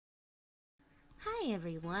Hi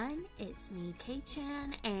everyone, it's me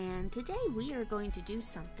Kay-chan, and today we are going to do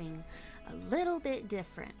something a little bit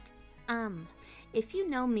different. If you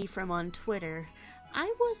know me from on Twitter,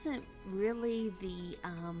 I wasn't really the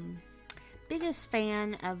biggest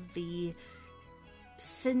fan of the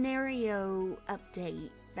scenario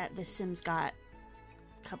update that The Sims got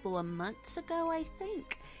a couple of months ago, I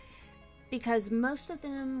think, because most of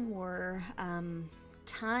them were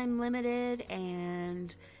time limited,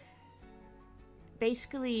 and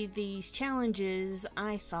basically these challenges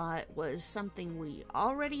I thought was something we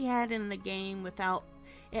already had in the game without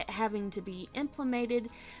it having to be implemented.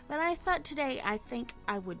 But I thought today I think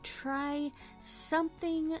I would try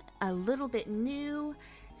something a little bit new,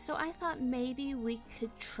 so I thought maybe we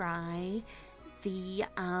could try the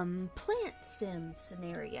plant sim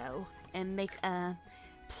scenario and make a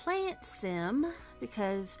plant sim,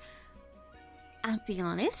 because I'll be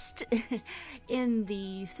honest, in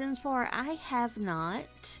the Sims 4, I have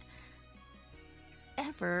not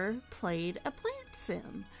ever played a plant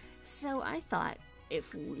sim. So I thought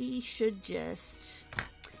if we should just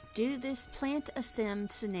do this plant a sim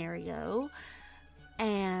scenario,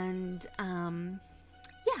 and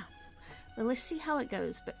yeah, well, let's see how it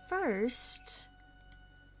goes. But first,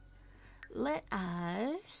 let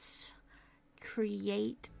us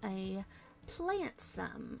create a plant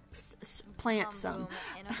sim,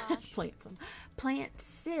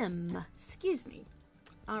 excuse me.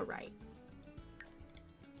 All right.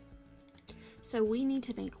 So we need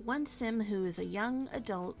to make one sim who is a young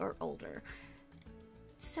adult or older.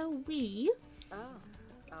 So we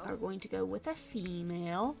are going to go with a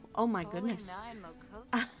female. Oh my goodness.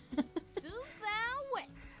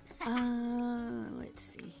 Let's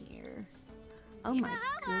see here. Oh my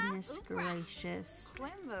goodness gracious.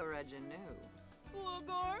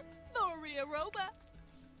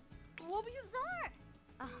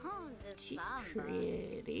 She's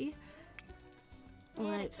pretty.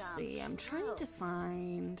 Let's see, I'm trying to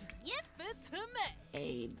find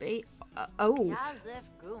a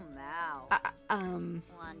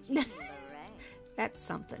that's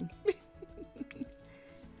something.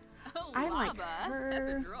 I like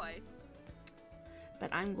her, but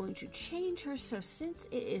I'm going to change her. So since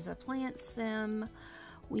it is a plant sim,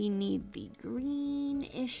 we need the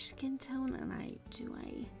greenish skin tone. And I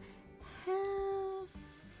have,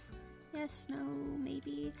 yes, no,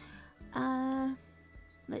 maybe,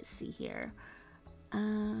 let's see here.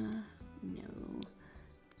 No,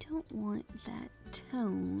 don't want that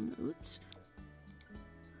tone. Oops.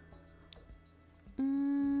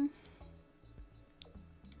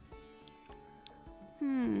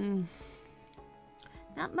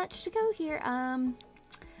 Not much to go here.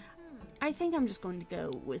 I think I'm just going to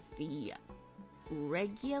go with the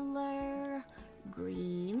regular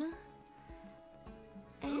green.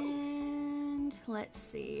 And let's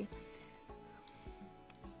see.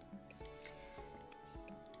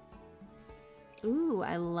 Ooh,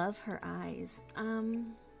 I love her eyes.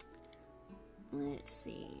 Let's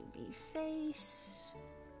see, the face.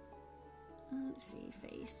 Let's see,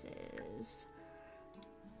 faces.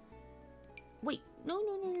 Wait,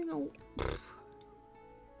 no.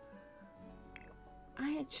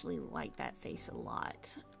 I actually like that face a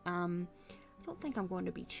lot. I don't think I'm going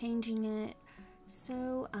to be changing it.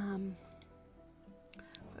 So,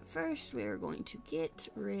 but first we're going to get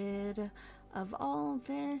rid of all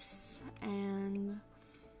this and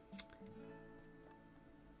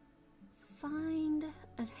find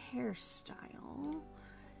a hairstyle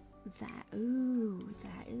that, ooh,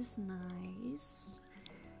 that is nice.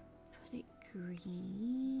 Put it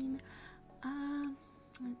green.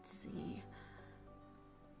 Let's see.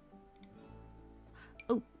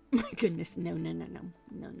 Oh my goodness, no.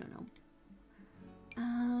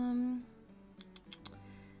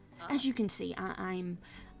 As you can see, I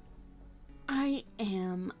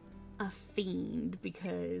am a fiend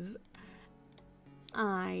because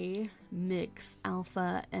I mix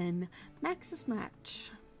alpha and max's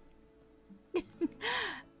match.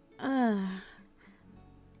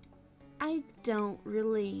 I don't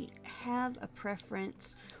really have a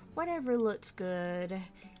preference. Whatever looks good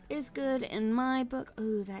is good in my book.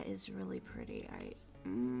 Oh, that is really pretty.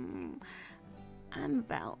 I'm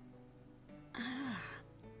about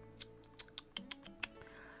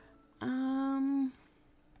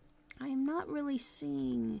I'm not really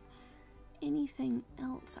seeing anything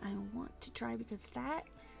else I want to try, because that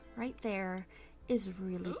right there is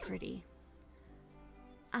really pretty.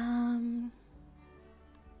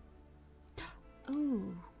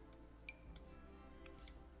 Ooh.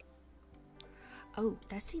 Oh,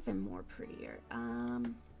 that's even more prettier.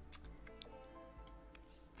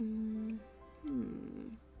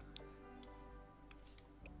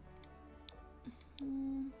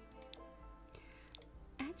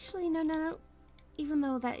 Actually, no. Even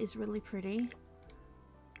though that is really pretty,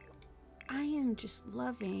 I am just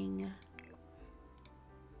loving,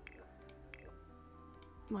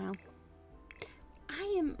 well,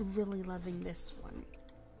 I am really loving this one.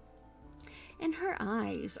 And her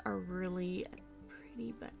eyes are really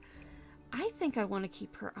pretty, but I think I want to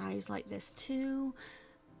keep her eyes like this too.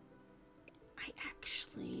 I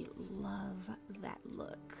actually love that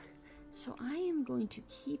look. So I am going to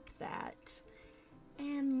keep that.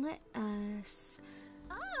 And let us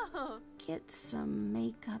get some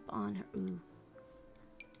makeup on her. Ooh.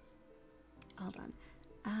 Hold on.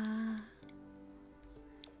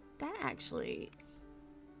 That actually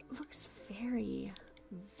looks very,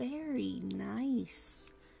 very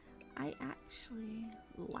nice. I actually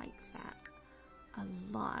like that a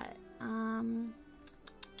lot.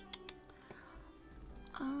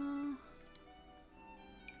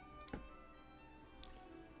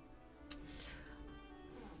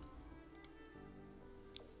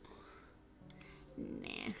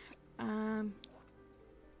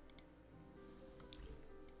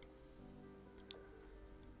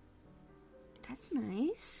 That's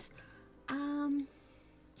nice.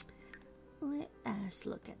 Let us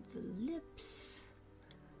look at the lips.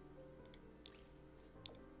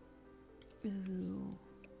 Ooh,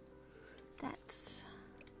 that's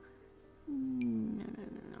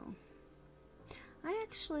no. I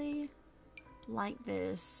actually like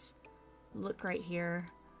this look right here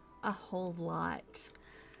a whole lot.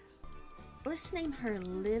 Let's name her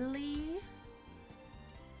Lily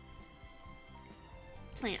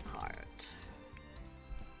Plant Heart.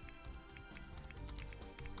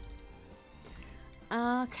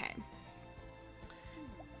 Okay.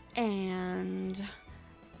 And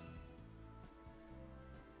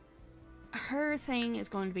her thing is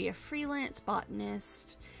going to be a freelance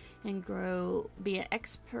botanist and be an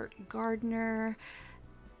expert gardener.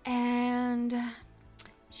 And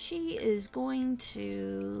she is going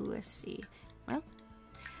to, let's see. Well,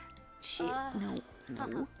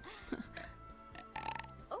 no.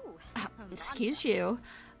 Excuse you.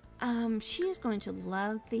 She is going to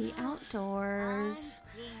love the outdoors.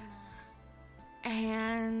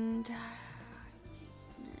 And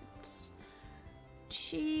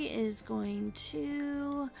she is going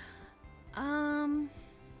to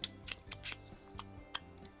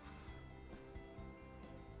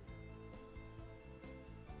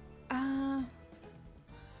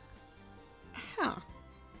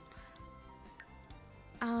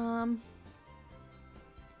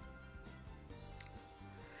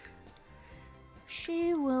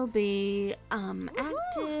she will be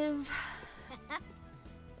active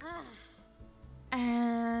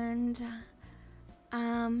and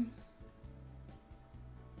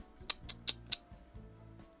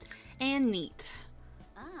neat.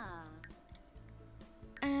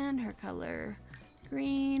 And her color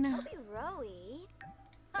green.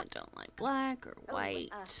 I don't like black or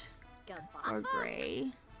white or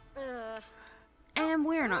gray. And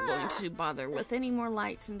we're not going to bother with any more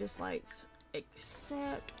lights and dislights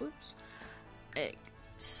except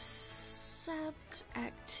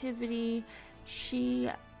activity. She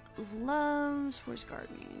loves, where's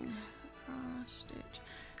gardening? Stitch.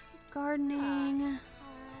 Gardening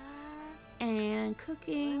and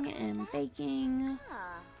cooking and baking.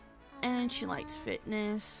 And she likes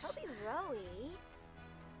fitness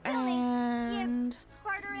and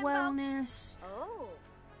wellness,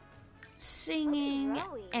 singing,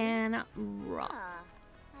 and rocket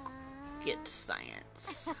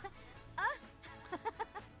science.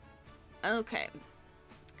 Okay.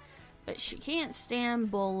 But she can't stand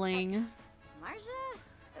bowling.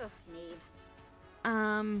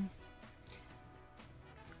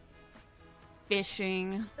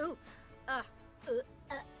 Fishing.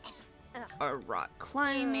 Or rock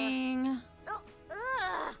climbing.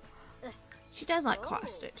 She does like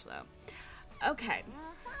cross stitch though. Okay.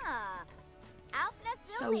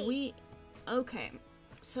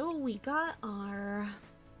 So we got our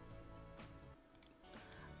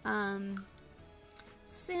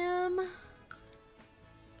sim.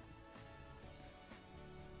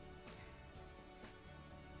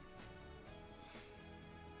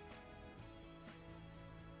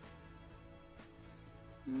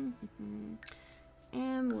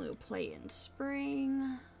 And we'll play in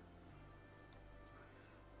spring.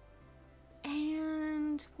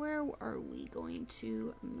 And where are we going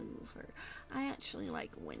to move her? I actually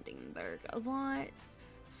like Windenburg a lot.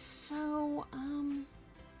 So,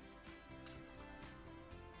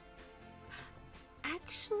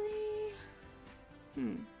 actually,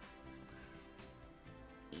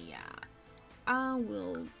 yeah. I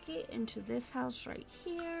will get into this house right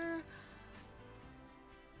here.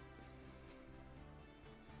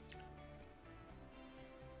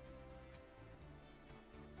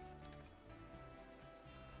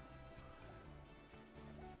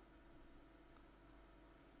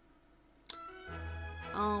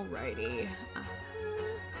 Alrighty.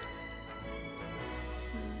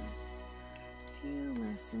 Few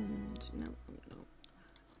lessons. No.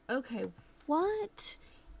 Okay, what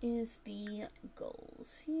is the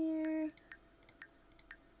goals here?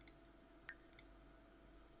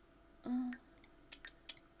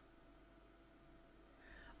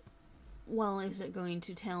 Well, is it going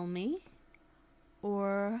to tell me?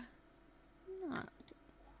 Or not?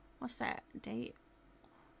 What's that? Date?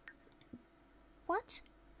 What?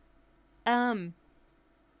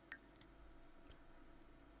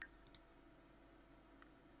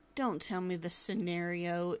 Don't tell me the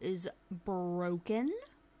scenario is broken.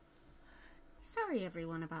 Sorry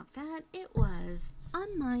everyone about that. It was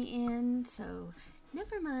on my end, so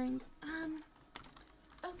never mind.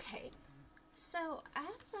 Okay. So,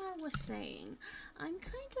 as I was saying, I'm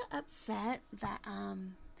kind of upset that,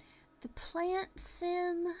 the plant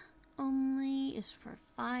sim only is for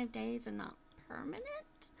 5 days and not permanent.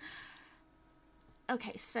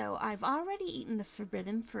 Okay, so I've already eaten the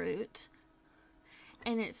forbidden fruit.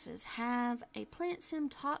 And it says, have a plant sim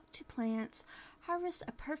talk to plants, harvest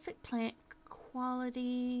a perfect plant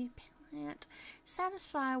quality plant,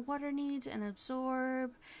 satisfy water needs and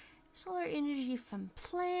absorb solar energy from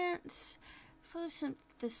plants,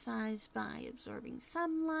 photosynthesize by absorbing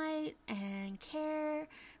sunlight, and care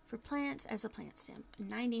for plants as a plant sim.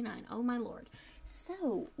 99. Oh my lord.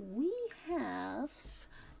 So we have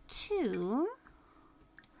to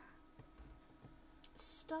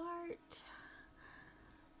start.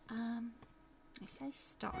 I say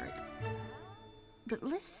start, but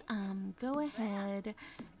let's go ahead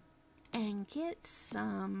and get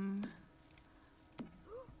some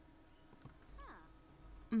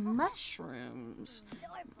mushrooms.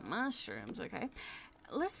 Okay.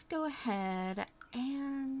 Let's go ahead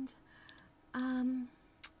and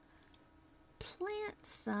plant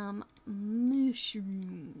some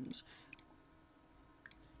mushrooms.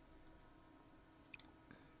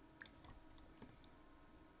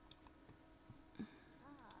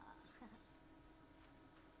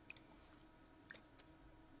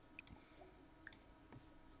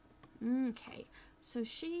 Okay, so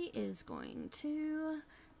she is going to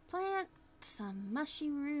plant some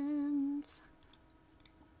mushrooms.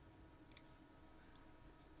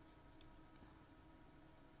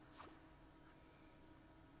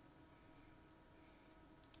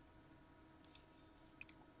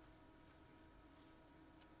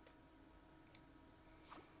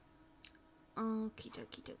 Okie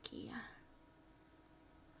dokie dokie.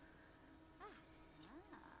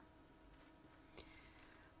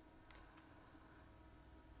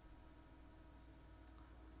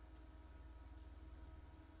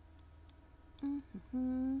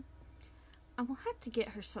 I will have to get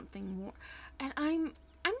her something more, and I'm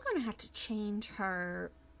gonna have to change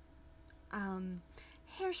her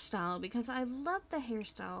hairstyle because I love the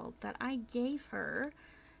hairstyle that I gave her.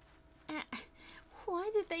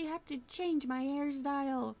 Why did they have to change my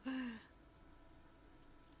hairstyle?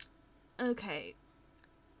 Okay,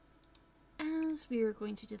 as we are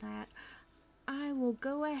going to do that, I will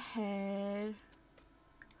go ahead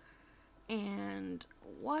and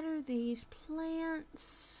water these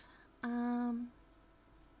plants. Oh,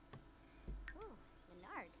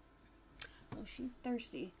 she's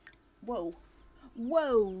thirsty. Whoa,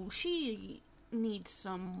 she needs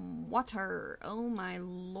some water. Oh my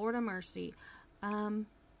lord of mercy.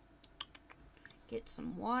 Get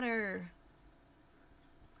some water.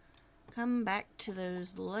 Come back to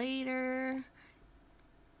those later.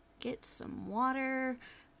 Get some water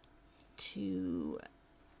to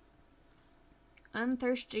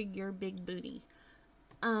unthirsty your big booty.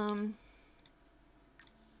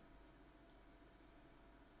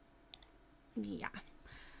 Yeah.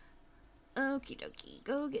 Okie dokie.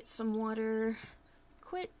 Go get some water.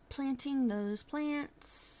 Quit planting those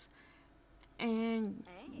plants. And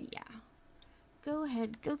yeah. Go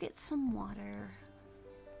ahead. Go get some water.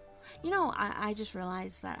 You know, I just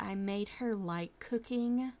realized that I made her like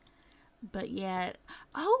cooking. But yet...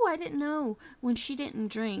 Oh, I didn't know. When she didn't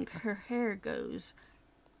drink, her hair goes...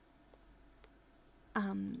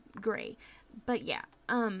 gray. But yeah,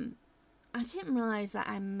 I didn't realize that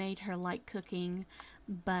I made her like cooking,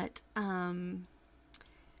 but,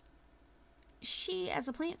 she, as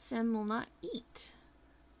a plant sim, will not eat.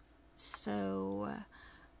 So,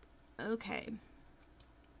 okay.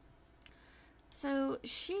 So,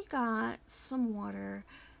 she got some water.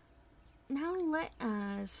 Now let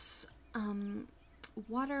us,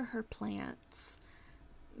 water her plants,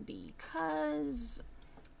 because,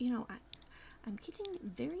 you know, I'm getting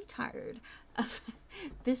very tired of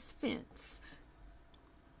this fence.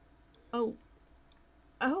 Oh,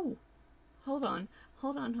 hold on.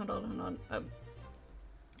 hold on.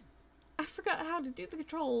 I forgot how to do the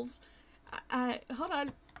controls. Hold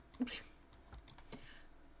on.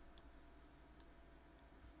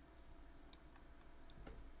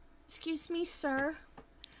 Excuse me, sir.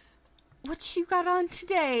 What you got on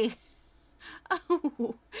today?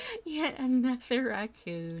 Oh, yet another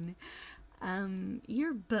raccoon.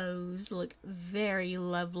 Your bows look very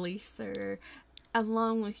lovely, sir,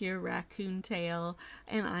 along with your raccoon tail,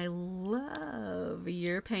 and I love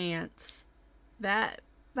your pants.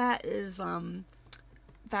 That's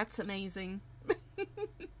amazing.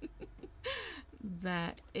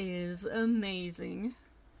 That is amazing.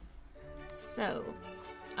 So,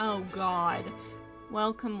 oh God,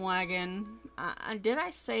 welcome wagon. Did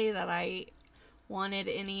I say that I wanted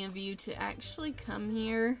any of you to actually come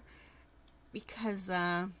here? Because,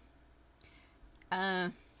 not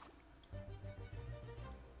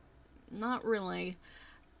really.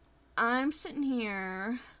 I'm sitting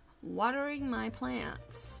here watering my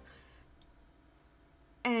plants,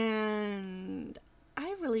 and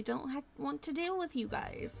I really don't want to deal with you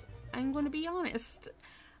guys. I'm going to be honest.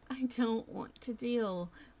 I don't want to deal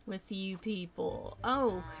with you people.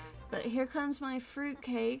 Oh, but here comes my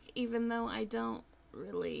fruitcake, even though I don't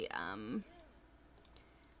really,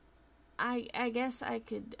 I guess I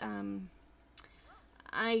could,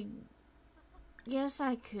 I guess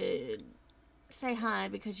I could say hi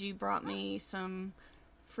because you brought me some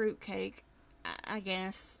fruitcake, I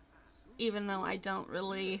guess, even though I don't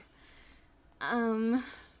really,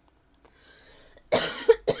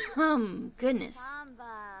 goodness.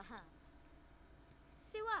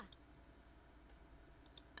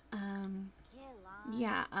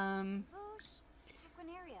 Yeah,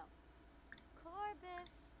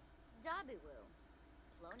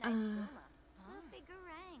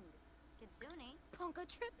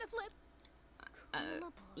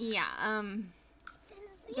 yeah,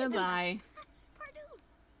 goodbye.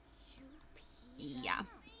 Yeah.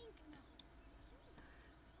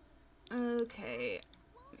 Okay.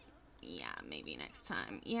 Yeah, maybe next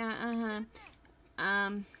time. Yeah,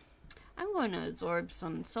 I'm going to absorb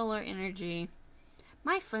some solar energy.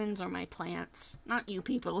 My friends are my plants, not you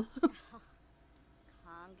people.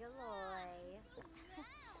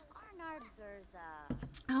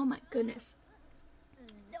 Oh my goodness.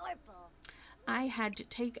 I had to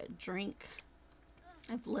take a drink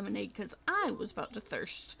of lemonade because I was about to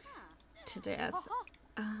thirst to death.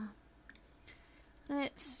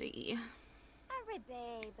 Let's see.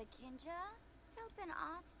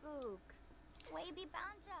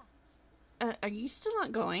 Are you still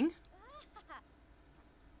not going?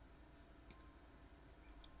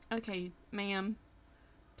 Okay, ma'am.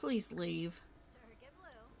 Please leave.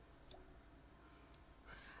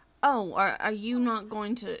 Oh, are you not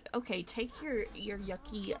going to... Okay, take your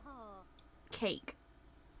yucky cake.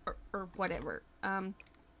 Or whatever.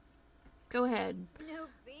 Go ahead.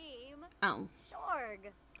 Oh.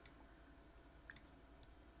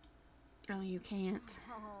 Oh, you can't.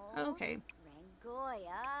 Okay.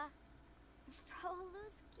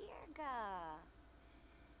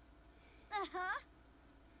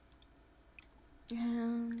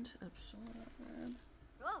 And absorb.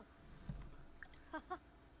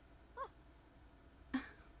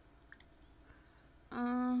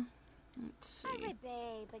 Let's see.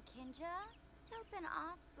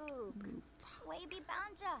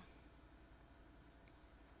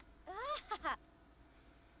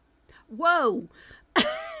 Whoa!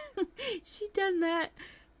 She done that,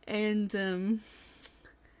 and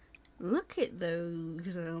look at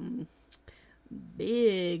those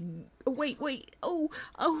big. Oh, wait! Oh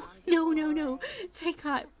no!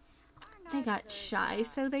 They got shy,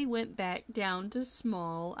 so they went back down to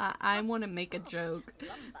small. I want to make a joke,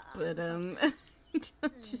 but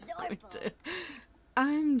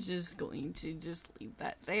I'm just going to just leave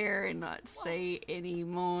that there and not say any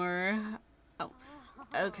more. Oh,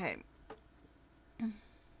 okay.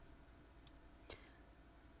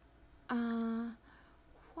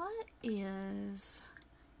 What is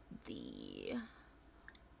the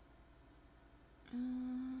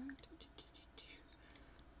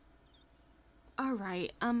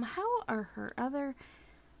Alright, how are her other...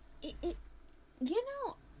 I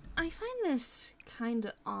find this kind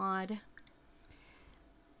of odd.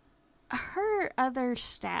 Her other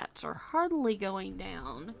stats are hardly going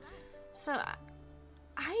down. So,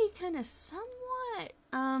 I kind of somewhat,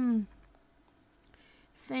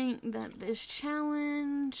 think that this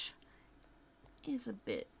challenge is a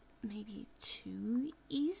bit maybe too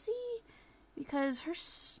easy. Because her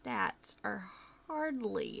stats are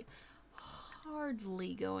hardly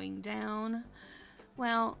going down.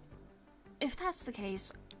 Well, if that's the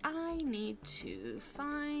case, I need to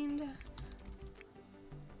find,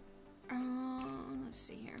 let's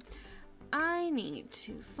see here. I need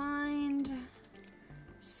to find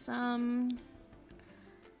some,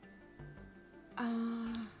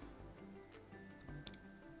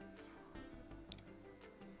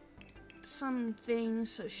 something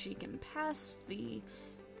so she can pass the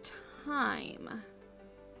time.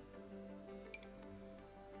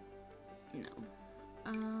 No.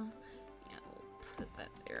 Yeah, we'll put that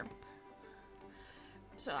there.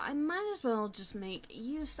 So I might as well just make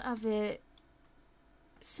use of it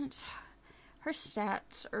since her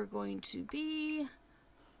stats are going to be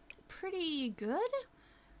pretty good.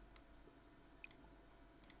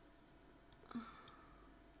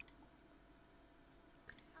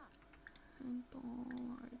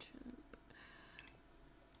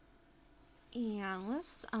 And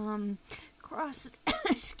let's cross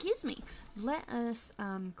excuse me, let us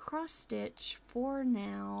cross stitch for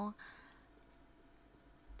now,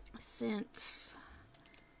 since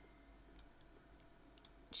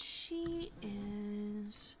she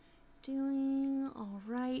is doing all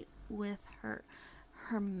right with her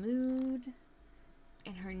mood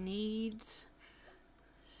and her needs.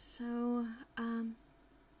 So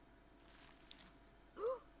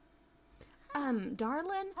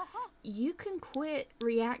darling, you can quit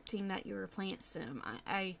reacting that you're a plant sim.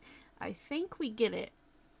 I think we get it.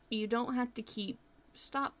 You don't have to you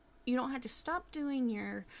don't have to stop doing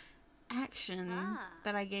your action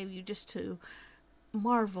that I gave you just to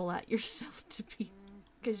marvel at yourself to be,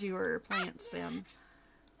 because you were a plant sim.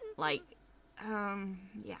 Like,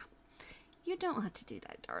 yeah. You don't have to do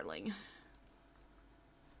that, darling.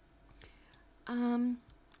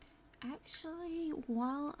 Actually,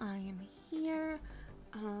 while I am here,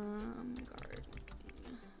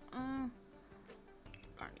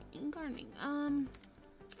 gardening,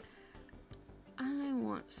 I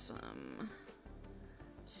want some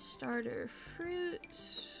starter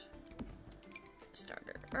fruits,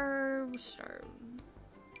 starter herbs, starter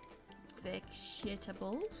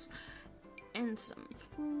vegetables, and some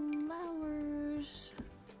flowers,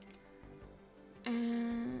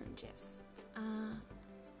 and yes,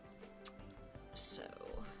 so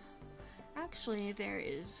actually there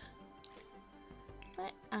is,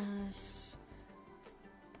 let us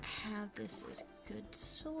have this as good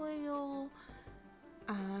soil,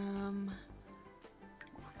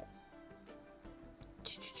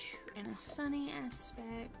 in a sunny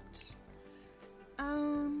aspect,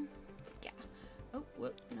 yeah, oh,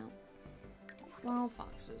 whoop, no, wild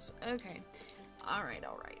foxes, okay, alright,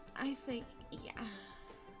 I think, yeah,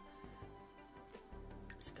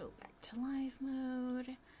 let's go back to live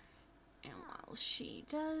mode, and while she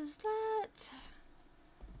does that,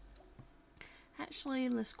 actually,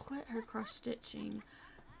 let's quit her cross-stitching.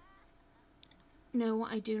 No,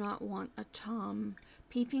 I do not want a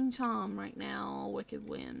peeping Tom right now, Wicked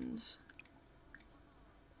Winds.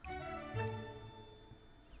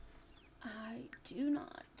 I do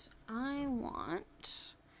not. I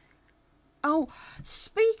want... Oh,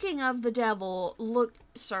 speaking of the devil, look,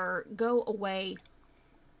 sir, go away.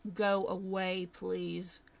 Go away,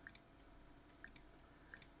 please.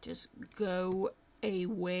 Just go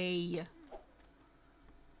away.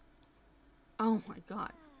 Oh my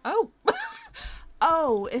god. Oh!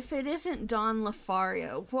 Oh, if it isn't Don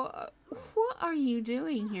Lafario, what are you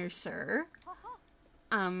doing here, sir?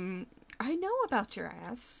 I know about your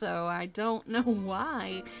ass, so I don't know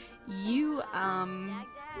why you,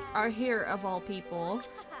 are here of all people.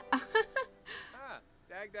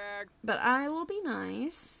 But I will be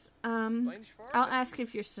nice. I'll ask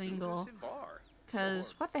if you're single.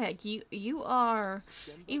 Cause what the heck, you are,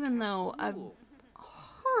 even though a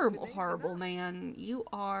horrible man, you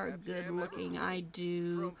are good looking. I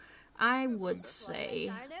would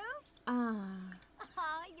say.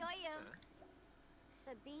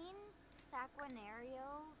 Sabine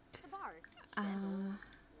Saquinario Sabar.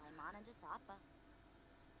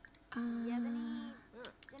 Yevany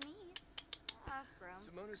Denise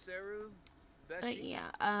But yeah,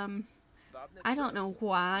 I don't know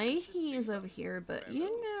why he is over here, but you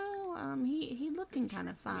know, he looking kind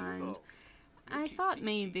of fine. I thought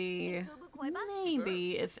maybe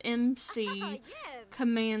if MC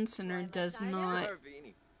Command Center does not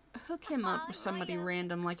hook him up with somebody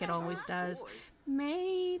random like it always does,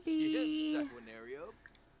 maybe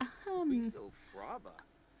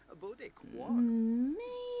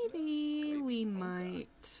we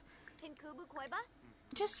might,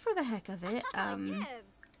 just for the heck of it,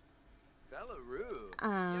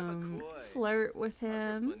 flirt with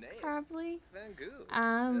him, probably.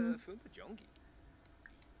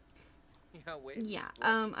 Yeah,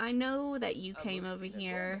 I know that you came over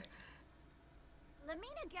here.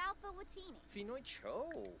 Lamina Galpa Watini. Finoi Cho.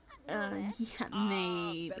 Yeah,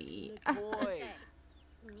 maybe.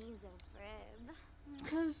 Nizo Frib.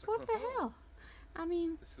 Cause what the hell? I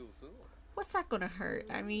mean, what's that gonna hurt?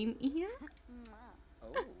 I mean, yeah.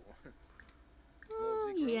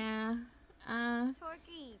 Oh, yeah.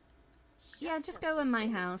 Torky. Yeah, just go in my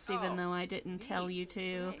house, even though I didn't tell you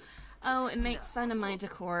to. Oh, and make fun of my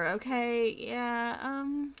decor, okay? Yeah,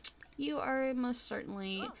 you are most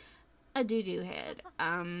certainly a doo-doo head.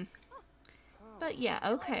 But yeah,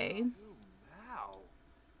 okay.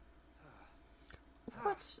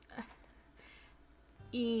 What's...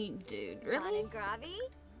 dude, really? Gravi?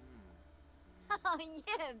 Oh,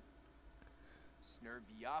 yibs.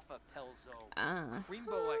 Snurbiafa Pelzo.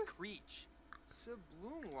 Creambo a Creech.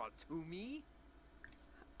 Sublum wa to me.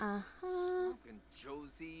 Uh-huh. And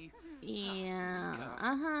Josie. Yeah,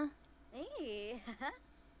 uh-huh. Hey.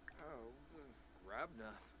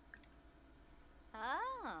 Grabna.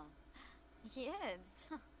 Oh.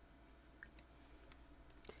 Yibs.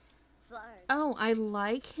 Flard. Oh, I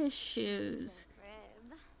like his shoes.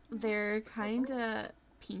 They're kinda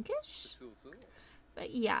pinkish.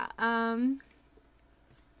 But yeah,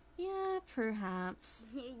 yeah, perhaps.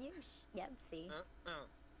 Yepsy.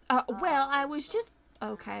 Well, I was just...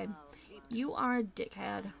 Okay. You are a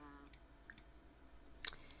dickhead.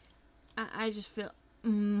 I just feel...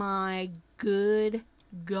 My good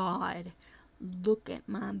God. Look at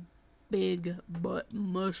my big butt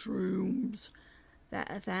mushrooms.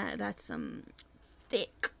 That's some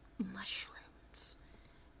thick mushrooms.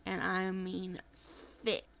 And I mean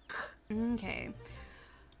thick. Okay.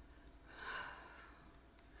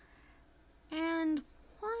 And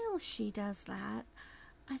while she does that,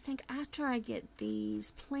 I think after I get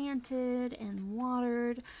these planted and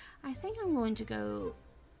watered, I think I'm going to go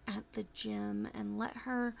at the gym and let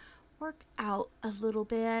her work out a little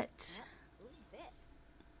bit.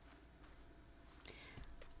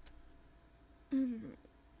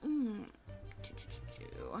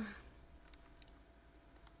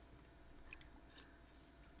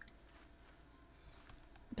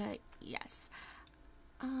 But yes,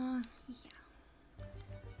 yeah.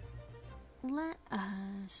 Let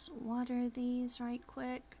us water these right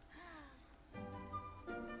quick.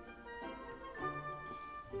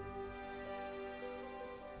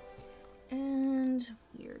 And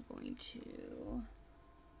we're going to...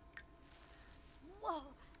 Whoa.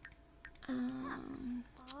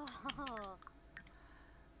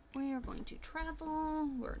 We are going to travel.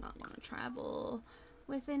 We're not going to travel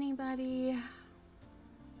with anybody.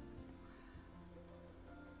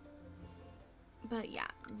 But yeah,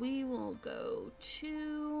 we will go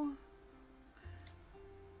to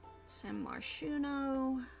San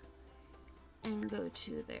Marshuno and go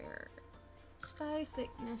to their sky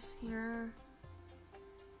thickness here.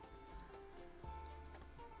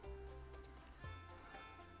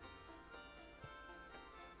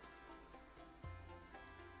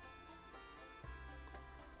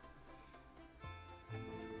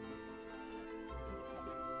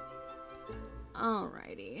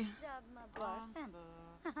 Alrighty.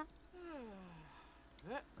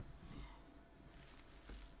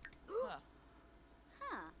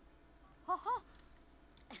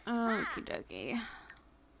 Okie dokie.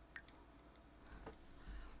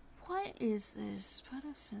 What is this? What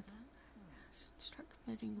is it? Start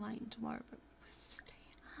committing light and tomorrow, but stay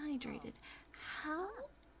hydrated. How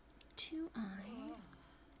do I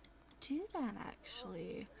do that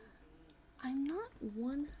actually? I'm not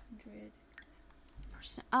 100%.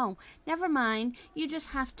 Oh, never mind. You just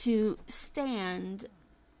have to stand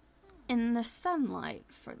in the sunlight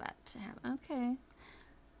for that to happen. Okay.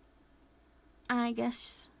 I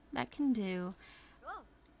guess that can do.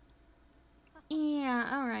 Yeah,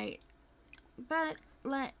 alright. But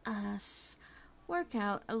let us work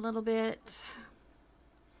out a little bit.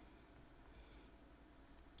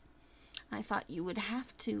 I thought you would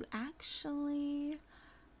have to actually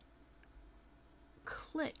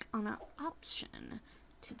click on an option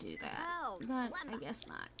to do that, but I guess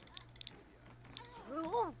not.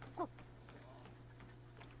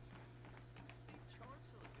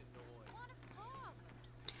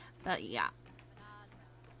 But yeah.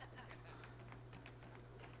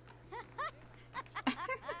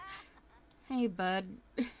 Hey, bud.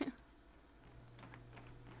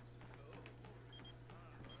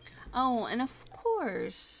 Oh, and of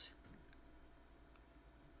course.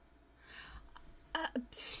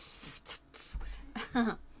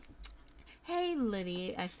 Hey,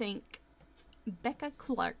 Liddy, I think Becca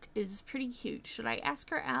Clark is pretty cute. Should I ask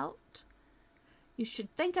her out? You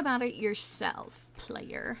should think about it yourself,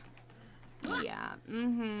 player. Yeah,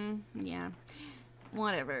 yeah.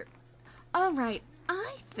 Whatever. Alright,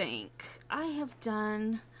 I think I have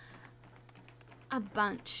done a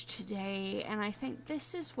bunch today, and I think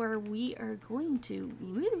this is where we are going to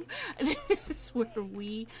this is where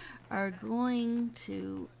we are going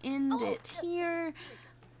to end it here.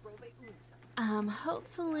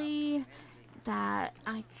 Hopefully the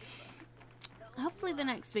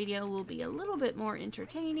next video will be a little bit more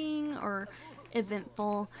entertaining or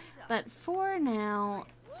eventful, but for now,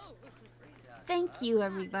 thank you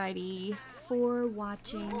everybody for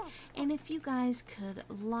watching, and if you guys could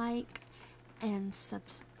like and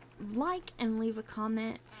leave a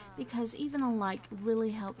comment, because even a like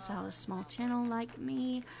really helps out a small channel like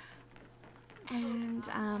me. And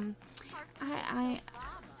I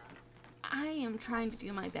am trying to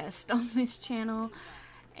do my best on this channel,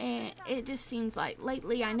 and it just seems like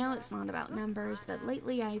lately, I know it's not about numbers, but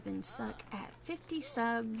lately I've been stuck at 50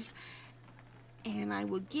 subs, and I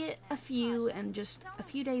will get a few, and just a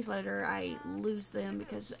few days later I lose them,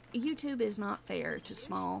 because YouTube is not fair to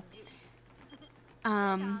small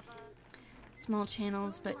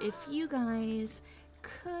channels. But if you guys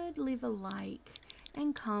could leave a like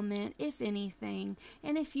and comment, if anything,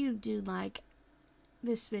 and if you do like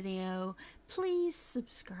this video, please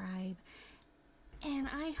subscribe, and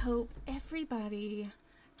I hope everybody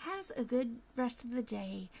has a good rest of the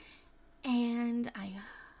day, and I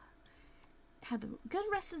have a good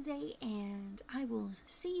rest of the day, and I will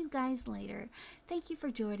see you guys later. Thank you for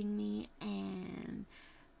joining me, and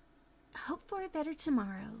hope for a better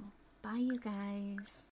tomorrow. Bye, you guys.